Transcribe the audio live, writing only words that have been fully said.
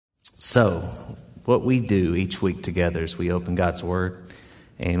So, what we do each week together is we open God's Word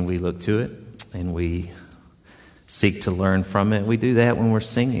and we look to it and we seek to learn from it. We do that when we're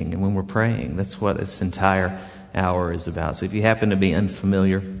singing and when we're praying. That's what this entire hour is about. So if you happen to be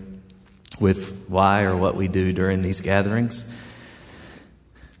unfamiliar with why or what we do during these gatherings,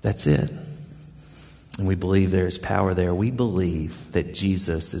 that's it. And we believe there is power there. We believe that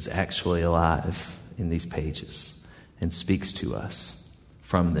Jesus is actually alive in these pages and speaks to us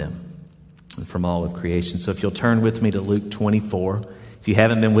from them and from all of creation. So if you'll turn with me to Luke 24. If you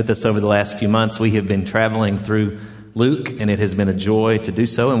haven't been with us over the last few months, we have been traveling through Luke, and it has been a joy to do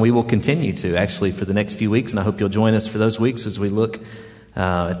so, and we will continue to actually for the next few weeks, and I hope you'll join us for those weeks as we look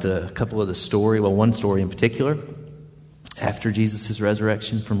at a couple of the story, well, one story in particular, after Jesus'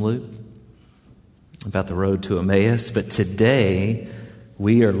 resurrection from Luke, about the road to Emmaus. But today,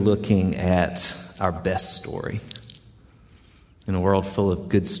 we are looking at our best story. In a world full of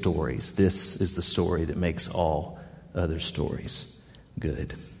good stories, this is the story that makes all other stories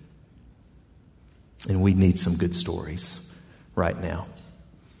good. And we need some good stories right now.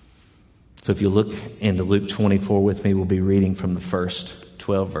 So if you look into Luke 24 with me, we'll be reading from the first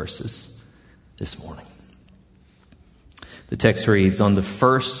 12 verses this morning. The text reads, "On the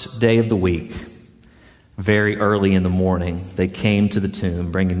first day of the week, very early in the morning, they came to the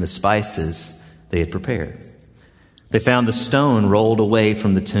tomb, bringing the spices they had prepared. They found the stone rolled away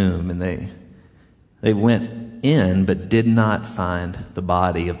from the tomb, and they went in, but did not find the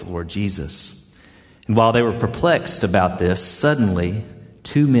body of the Lord Jesus. And while they were perplexed about this, suddenly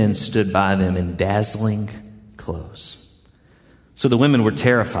 2 men stood by them in dazzling clothes. So the women were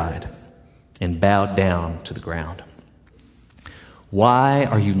terrified and bowed down to the ground. 'Why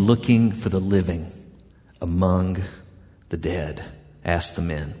are you looking for the living among the dead?' asked the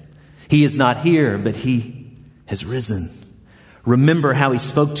men. 'He is not here, but he has risen. Remember how he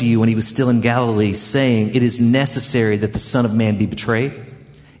spoke to you when he was still in Galilee, saying, it is necessary that the Son of Man be betrayed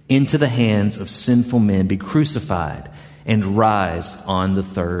into the hands of sinful men, be crucified, and rise on the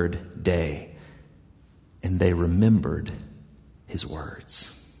 3rd day.' And they remembered his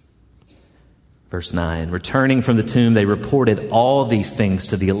words." Verse 9, "Returning from the tomb, they reported all these things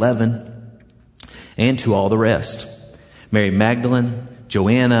to the 11 and to all the rest. Mary Magdalene,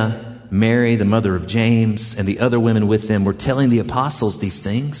 Joanna, Mary, the mother of James, and the other women with them were telling the apostles these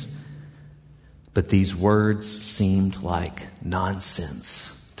things. But these words seemed like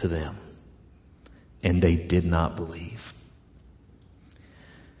nonsense to them, and they did not believe."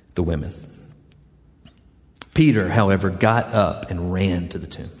 The women. Peter, however, got up and ran to the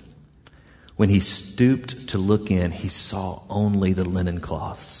tomb. When he stooped to look in, he saw only the linen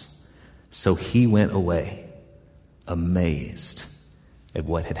cloths. So he went away, amazed at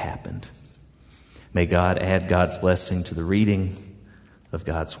what had happened. May God add God's blessing to the reading of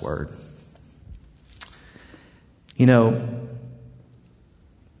God's word. You know,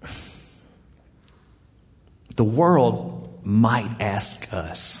 the world might ask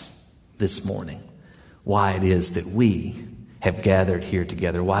us this morning why it is that we have gathered here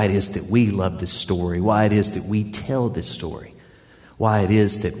together, why it is that we love this story, why it is that we tell this story, why it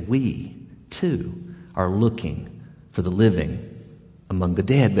is that we, too, are looking for the living among the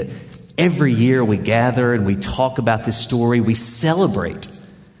dead. But every year we gather and we talk about this story, we celebrate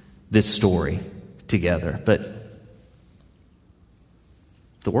this story together. But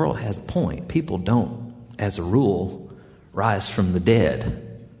the world has a point. People don't, as a rule, rise from the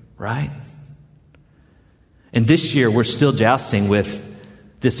dead, right? And this year we're still jousting with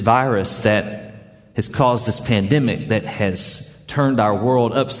this virus that has caused this pandemic that has turned our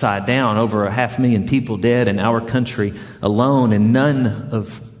world upside down, over 500,000 people dead in our country alone, and none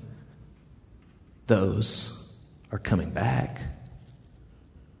of those are coming back.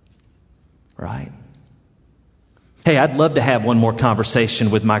 Right? Hey, I'd love to have one more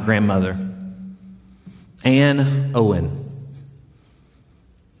conversation with my grandmother, Anne Owen,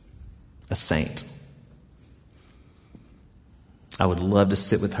 a saint. I would love to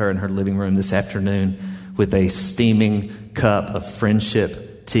sit with her in her living room this afternoon with a steaming cup of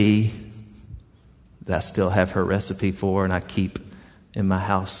friendship tea that I still have her recipe for and I keep in my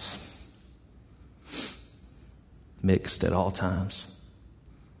house, mixed at all times.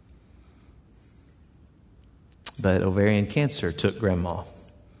 But ovarian cancer took Grandma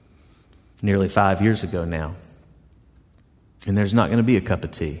nearly 5 years ago now. And there's not going to be a cup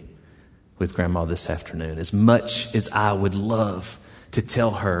of tea with Grandma this afternoon, as much as I would love to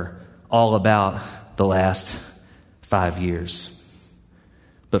tell her all about the last 5 years.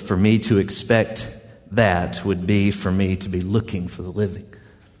 But for me to expect that would be for me to be looking for the living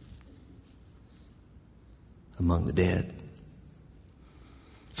among the dead.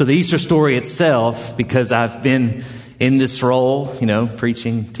 So the Easter story itself, because I've been in this role,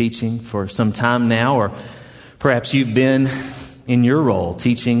 preaching, teaching for some time now, or perhaps you've been in your role,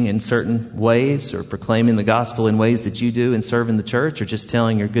 teaching in certain ways or proclaiming the gospel in ways that you do and serving the church, or just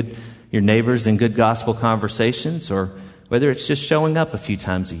telling your neighbors in good gospel conversations, or whether it's just showing up a few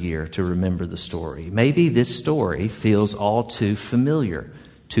times a year to remember the story. Maybe this story feels all too familiar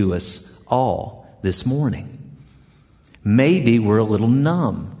to us all this morning. Maybe we're a little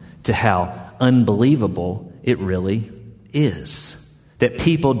numb to how unbelievable it really is. That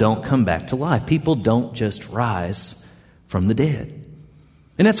people don't come back to life. People don't just rise from the dead.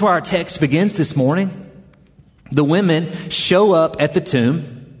 And that's where our text begins this morning. The women show up at the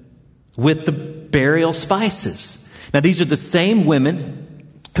tomb with the burial spices. Now, these are the same women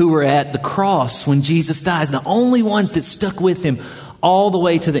who were at the cross when Jesus dies, the only ones that stuck with him all the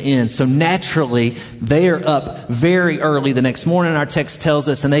way to the end. So naturally, they are up very early the next morning, our text tells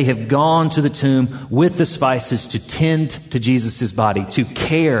us, and they have gone to the tomb with the spices to tend to Jesus' body, to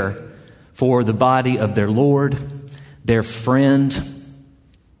care for the body of their Lord, their friend.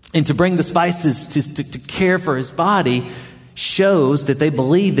 And to bring the spices to care for his body shows that they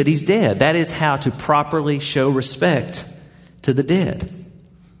believe that he's dead. That is how to properly show respect to the dead,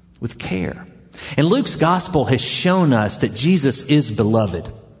 with care. And Luke's gospel has shown us that Jesus is beloved.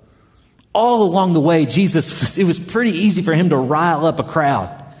 All along the way, it was pretty easy for him to rile up a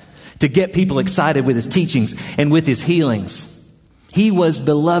crowd, to get people excited with his teachings and with his healings. He was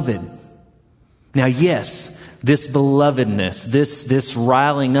beloved. Now, yes, this belovedness, this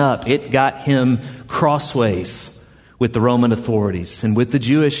riling up, it got him crossways with the Roman authorities and with the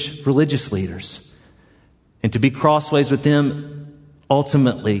Jewish religious leaders. And to be crossways with them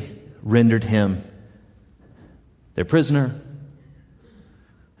ultimately rendered him their prisoner,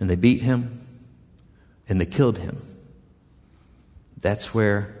 and they beat him, and they killed him. That's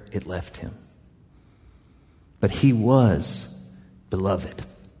where it left him. But he was beloved.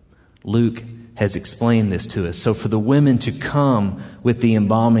 Luke has explained this to us. So for the women to come with the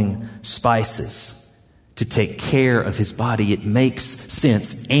embalming spices to take care of his body, it makes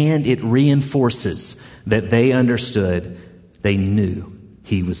sense, and it reinforces that they understood, they knew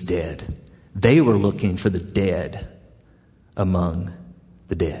he was dead. They were looking for the dead among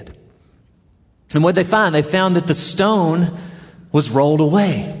the dead. And what they find? They found that the stone was rolled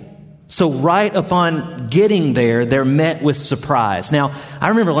away. So right upon getting there, they're met with surprise. Now, I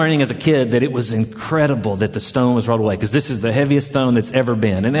remember learning as a kid that it was incredible that the stone was rolled away, because this is the heaviest stone that's ever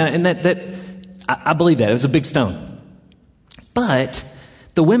been. And I believe that. It was a big stone. But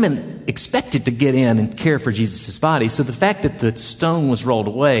the women expected to get in and care for Jesus' body, so the fact that the stone was rolled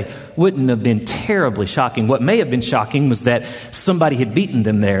away wouldn't have been terribly shocking. What may have been shocking was that somebody had beaten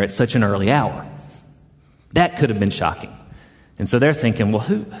them there at such an early hour. That could have been shocking. And so they're thinking, well,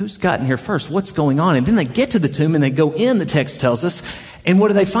 who's gotten here first? What's going on? And then they get to the tomb and they go in, the text tells us, and what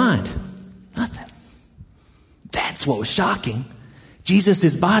do they find? Nothing. That's what was shocking.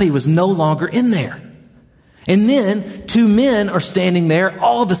 Jesus' body was no longer in there. And then 2 men are standing there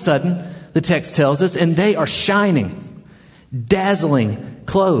all of a sudden, the text tells us, and they are shining, dazzling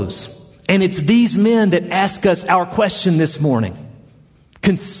clothes. And it's these men that ask us our question this morning.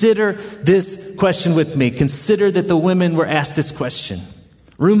 Consider this question with me. Consider that the women were asked this question.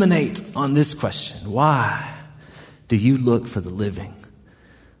 Ruminate on this question. Why do you look for the living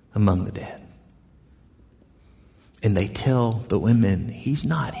among the dead? And they tell the women, he's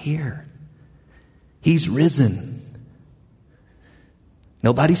not here. He's risen.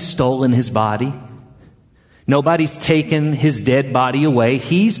 Nobody's stolen his body. Nobody's taken his dead body away.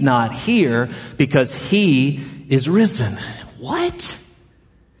 He's not here because he is risen. What?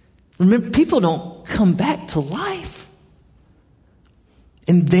 Remember, people don't come back to life.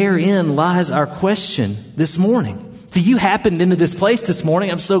 And therein lies our question this morning. So you happened into this place this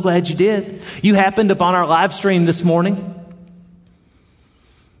morning. I'm so glad you did. You happened upon our live stream this morning.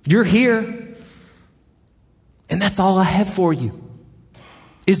 You're here. And that's all I have for you,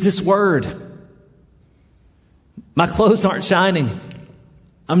 is this word. My clothes aren't shining.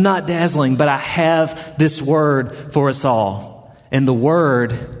 I'm not dazzling, but I have this word for us all. And the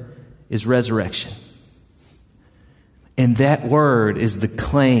word is resurrection. And that word is the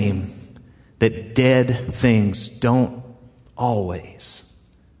claim that dead things don't always,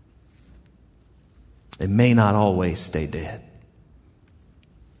 they may not always stay dead.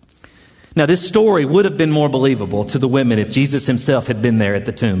 Now, this story would have been more believable to the women if Jesus himself had been there at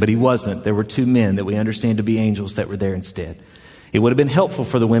the tomb, but he wasn't. There were 2 men that we understand to be angels that were there instead. It would have been helpful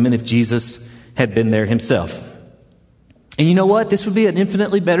for the women if Jesus had been there himself. And you know what? This would be an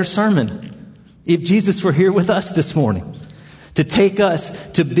infinitely better sermon if Jesus were here with us this morning to take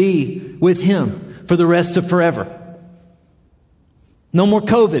us to be with him for the rest of forever. No more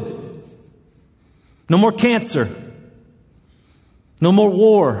COVID. No more cancer. No more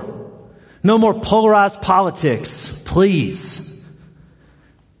war. No more polarized politics, please.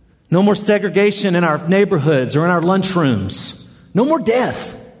 No more segregation in our neighborhoods or in our lunchrooms. No more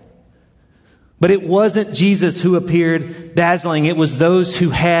death. But it wasn't Jesus who appeared dazzling. It was those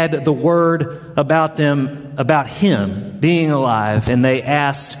who had the word about them, about him being alive. And they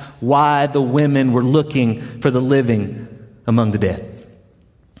asked why the women were looking for the living among the dead.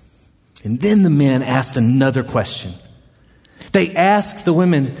 And then the men asked another question. They asked the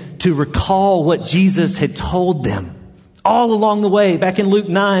women to recall what Jesus had told them all along the way, back in Luke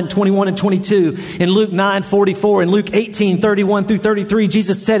 9:21 and 22, in Luke 9:44, in Luke 18:31 through 33,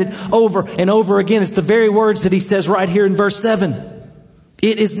 Jesus said it over and over again. It's the very words that he says right here in verse 7.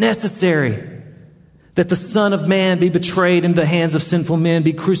 It is necessary that the Son of Man be betrayed into the hands of sinful men,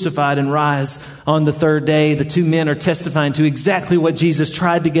 be crucified, and rise on the third day. The two men are testifying to exactly what Jesus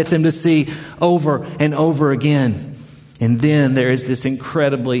tried to get them to see over and over again. And then there is this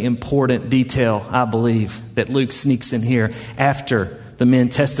incredibly important detail, I believe, that Luke sneaks in here after the men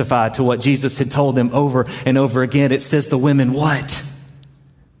testify to what Jesus had told them over and over again. It says the women, what?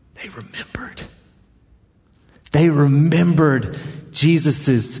 They remembered. They remembered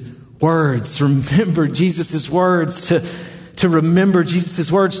Jesus's words. Remember Jesus's words, to remember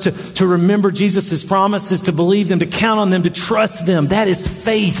Jesus's words, to remember Jesus's promises, to believe them, to count on them, to trust them. That is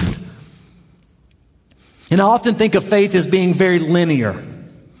faith. And I often think of faith as being very linear.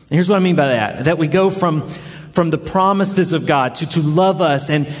 And here's what I mean by that. That we go from the promises of God to love us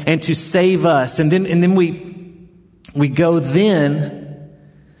and to save us. And then we go then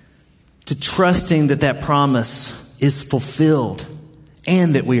to trusting that promise is fulfilled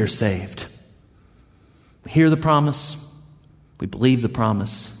and that we are saved. We hear the promise. We believe the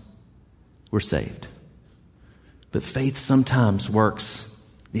promise. We're saved. But faith sometimes works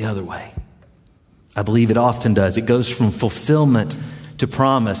the other way. I believe it often does. It goes from fulfillment to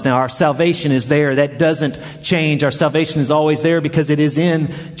promise. Now, our salvation is there. That doesn't change. Our salvation is always there because it is in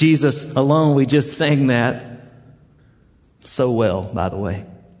Jesus alone. We just sang that so well, by the way.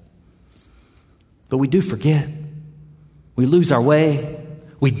 But we do forget. We lose our way.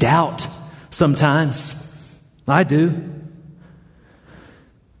 We doubt sometimes. I do.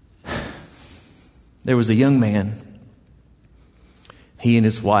 There was a young man. He and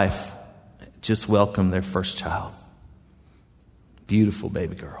his wife just welcomed their first child. Beautiful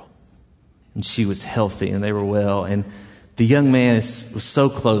baby girl. And she was healthy and they were well. And the young man was so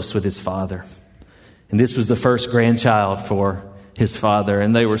close with his father. And this was the first grandchild for his father.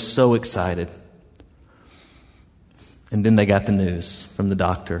 And they were so excited. And then they got the news from the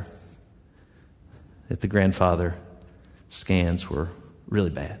doctor that the grandfather scans were really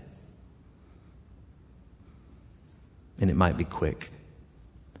bad. And it might be quick.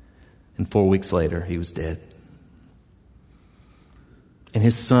 And 4 weeks later, he was dead. And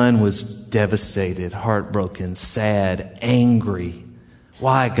his son was devastated, heartbroken, sad, angry.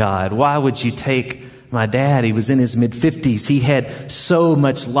 Why, God? Why would you take my dad? He was in his mid-50s. He had so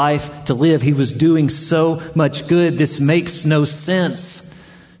much life to live. He was doing so much good. This makes no sense.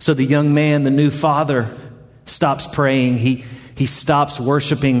 So the young man, the new father, stops praying. He stops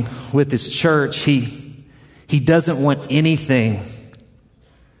worshiping with his church. He doesn't want anything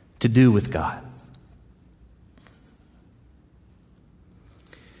to do with God.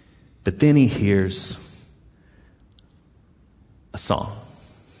 But then he hears a song.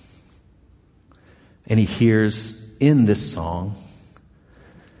 And he hears in this song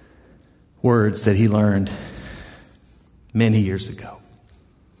words that he learned many years ago.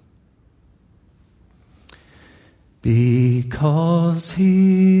 Because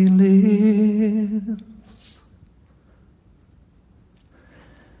he lives,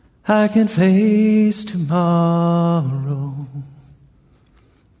 I can face tomorrow.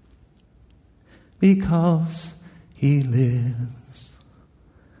 Because he lives,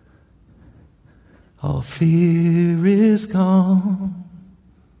 all fear is gone.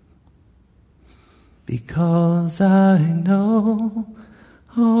 Because I know,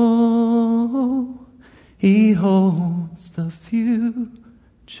 oh, he holds the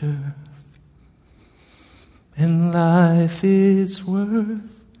future. And life is worth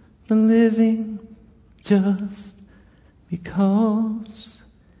the living just because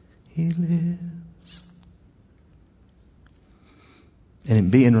he lives. And in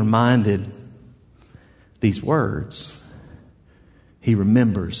being reminded these words, he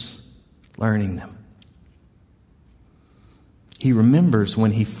remembers learning them. He remembers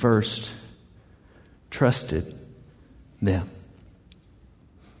when he first trusted them.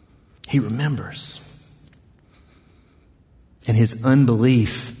 He remembers. And his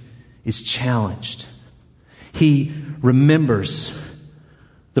unbelief is challenged. He remembers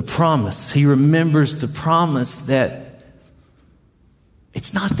the promise. He remembers the promise that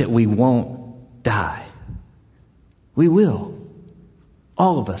it's not that we won't die. We will.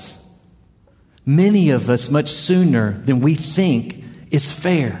 All of us. Many of us much sooner than we think is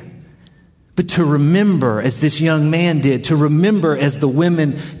fair. But to remember, as this young man did, to remember as the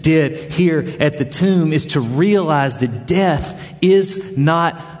women did here at the tomb, is to realize that death is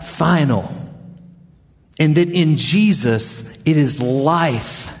not final. And that in Jesus, it is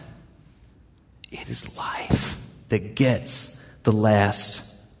life. It is life that gets the last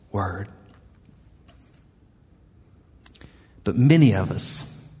word. But many of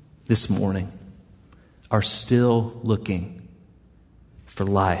us this morning are still looking for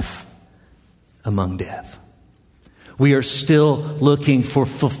life among death. We are still looking for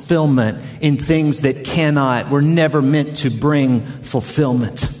fulfillment in things that were never meant to bring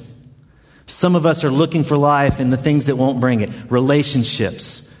fulfillment. Some of us are looking for life in the things that won't bring it.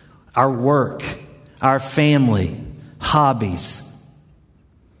 Relationships, our work, our family, hobbies.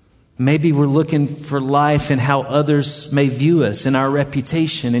 Maybe we're looking for life in how others may view us, in our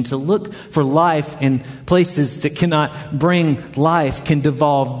reputation. And to look for life in places that cannot bring life can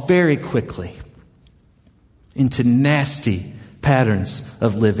devolve very quickly into nasty patterns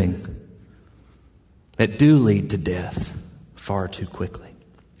of living that do lead to death far too quickly.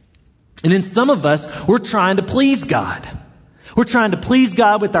 And in some of us, we're trying to please God. We're trying to please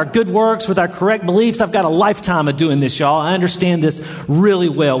God with our good works, with our correct beliefs. I've got a lifetime of doing this, y'all. I understand this really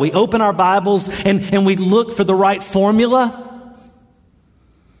well. We open our Bibles and we look for the right formula.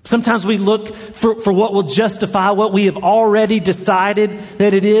 Sometimes we look for what will justify what we have already decided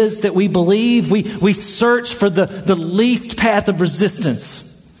that it is that we believe. We search for the least path of resistance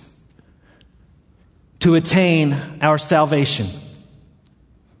to attain our salvation.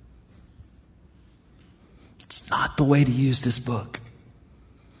 It's not the way to use this book.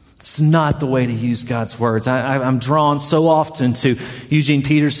 It's not the way to use God's words. I'm drawn so often to Eugene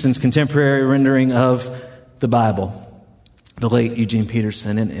Peterson's contemporary rendering of the Bible, the late Eugene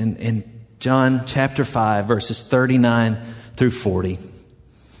Peterson, in John chapter 5, verses 39 through 40.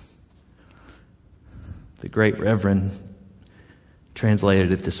 The great Reverend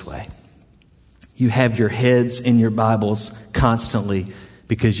translated it this way. You have your heads in your Bibles constantly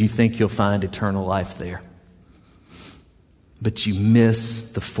because you think you'll find eternal life there. But you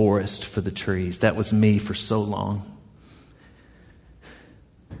miss the forest for the trees. That was me for so long.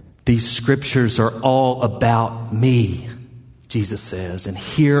 These scriptures are all about me, Jesus says. And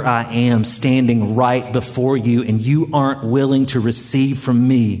here I am standing right before you, and you aren't willing to receive from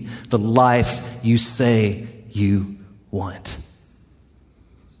me the life you say you want.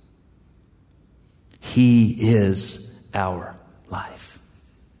 He is our life.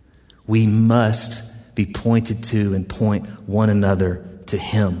 We must be pointed to and point one another to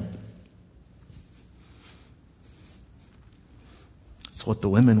Him. That's what the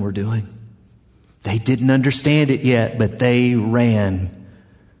women were doing. They didn't understand it yet, but they ran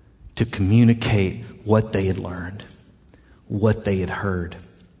to communicate what they had learned, what they had heard.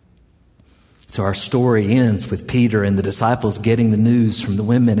 So our story ends with Peter and the disciples getting the news from the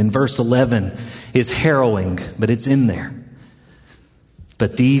women. And verse 11 is harrowing, but it's in there.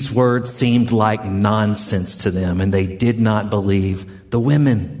 But these words seemed like nonsense to them, and they did not believe the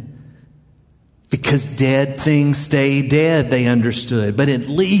women. Because dead things stay dead, they understood. But at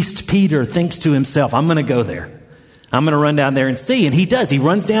least Peter thinks to himself, I'm going to go there. I'm going to run down there and see. And he does. He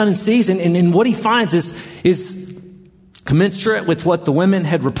runs down and sees, and what he finds is commensurate with what the women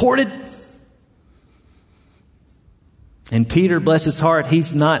had reported. And Peter, bless his heart,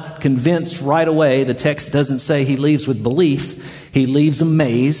 he's not convinced right away. The text doesn't say he leaves with belief. He leaves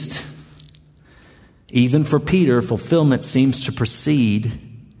amazed. Even for Peter, fulfillment seems to precede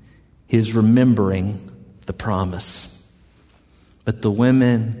his remembering the promise. But the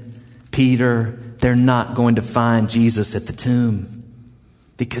women, Peter, they're not going to find Jesus at the tomb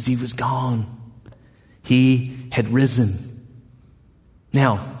because he was gone. He had risen.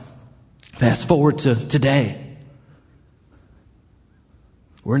 Now, fast forward to today.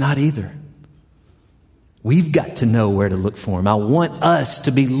 We're not either. We've got to know where to look for him. I want us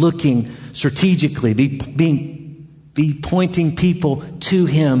to be looking strategically, be pointing people to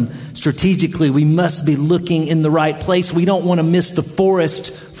him strategically. We must be looking in the right place. We don't want to miss the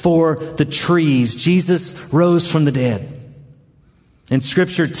forest for the trees. Jesus rose from the dead. And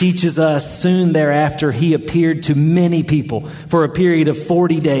Scripture teaches us soon thereafter he appeared to many people for a period of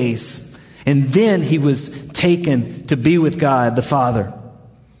 40 days. And then he was taken to be with God the Father.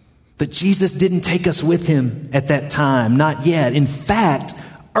 But Jesus didn't take us with him at that time, not yet. In fact,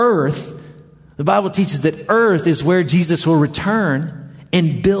 the Bible teaches that earth is where Jesus will return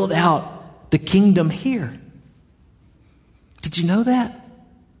and build out the kingdom here. Did you know that?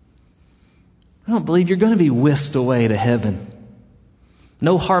 I don't believe you're going to be whisked away to heaven.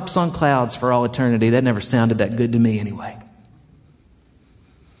 No harps on clouds for all eternity. That never sounded that good to me anyway.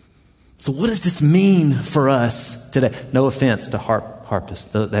 So what does this mean for us today? No offense to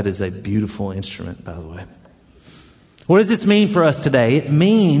harpists. That is a beautiful instrument, by the way. What does this mean for us today? It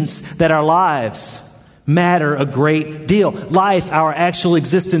means that our lives matter a great deal. Life, our actual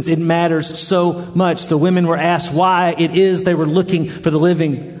existence, it matters so much. The women were asked why it is they were looking for the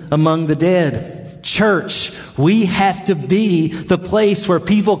living among the dead. Church, we have to be the place where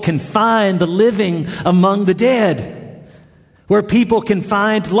people can find the living among the dead. Where people can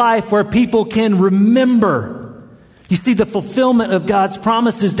find life, where people can remember. You see, the fulfillment of God's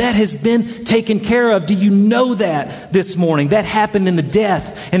promises, that has been taken care of. Do you know that this morning? That happened in the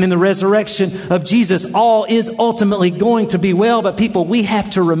death and in the resurrection of Jesus. All is ultimately going to be well, but people, we have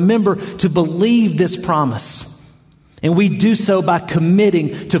to remember to believe this promise. And we do so by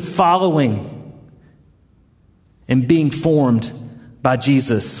committing to following and being formed by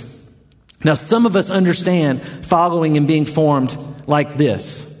Jesus. Now, some of us understand following and being formed like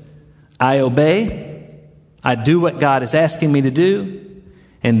this. I obey, I do what God is asking me to do,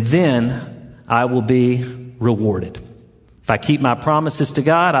 and then I will be rewarded. If I keep my promises to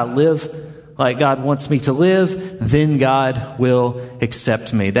God, I live like God wants me to live, then God will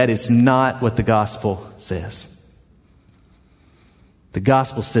accept me. That is not what the gospel says. The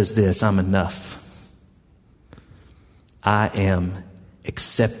gospel says this: I'm enough. I am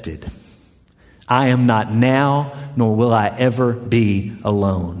accepted. I am not now, nor will I ever be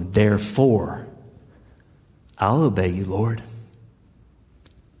alone. Therefore, I'll obey you, Lord.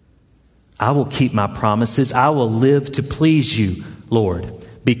 I will keep my promises. I will live to please you, Lord,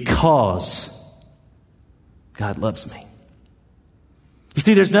 because God loves me. You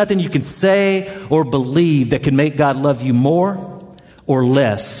see, there's nothing you can say or believe that can make God love you more or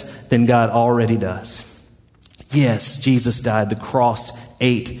less than God already does. Yes, Jesus died. The cross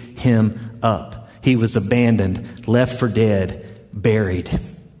ate him up. He was abandoned, left for dead, buried.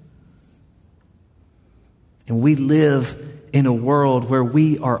 And we live in a world where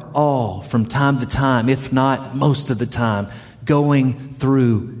we are all, from time to time, if not most of the time, going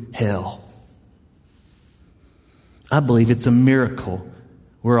through hell. I believe it's a miracle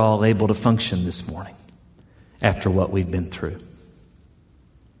we're all able to function this morning after what we've been through.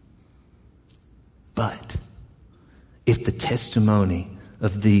 But if the testimony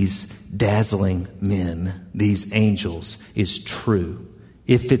of these dazzling men, these angels, is true,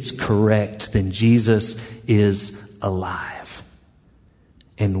 if it's correct, then Jesus is alive.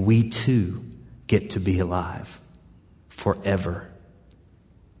 And we too get to be alive forever.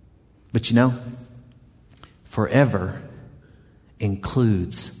 But you know, forever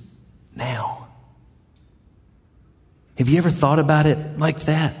includes now. Have you ever thought about it like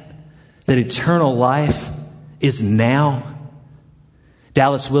that? That eternal life is now?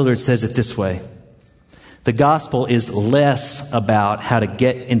 Dallas Willard says it this way: the gospel is less about how to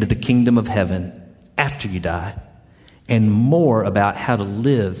get into the kingdom of heaven after you die, and more about how to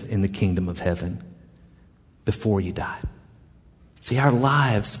live in the kingdom of heaven before you die. See, our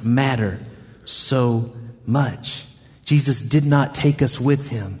lives matter so much. Jesus did not take us with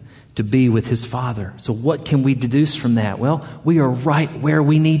him to be with his Father. So what can we deduce from that? Well, we are right where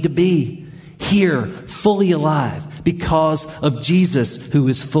we need to be. Here, fully alive, because of Jesus who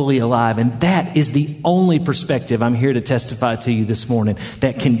is fully alive. And that is the only perspective I'm here to testify to you this morning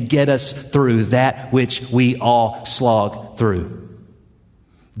that can get us through that which we all slog through.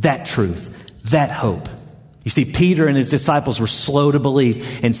 That truth, that hope. You see, Peter and his disciples were slow to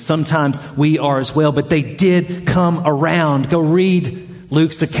believe, and sometimes we are as well, but they did come around. Go read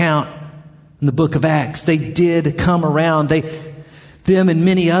Luke's account in the book of Acts. They did come around. Them and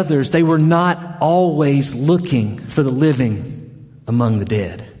many others, they were not always looking for the living among the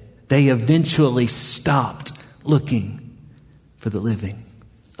dead. They eventually stopped looking for the living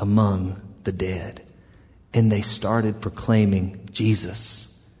among the dead. And they started proclaiming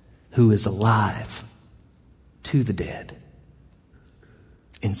Jesus, who is alive, to the dead.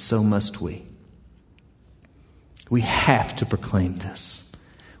 And so must we. We have to proclaim this.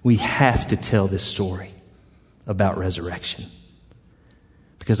 We have to tell this story about resurrection.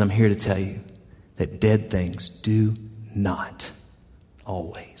 Because I'm here to tell you that dead things do not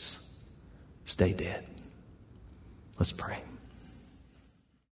always stay dead. Let's pray.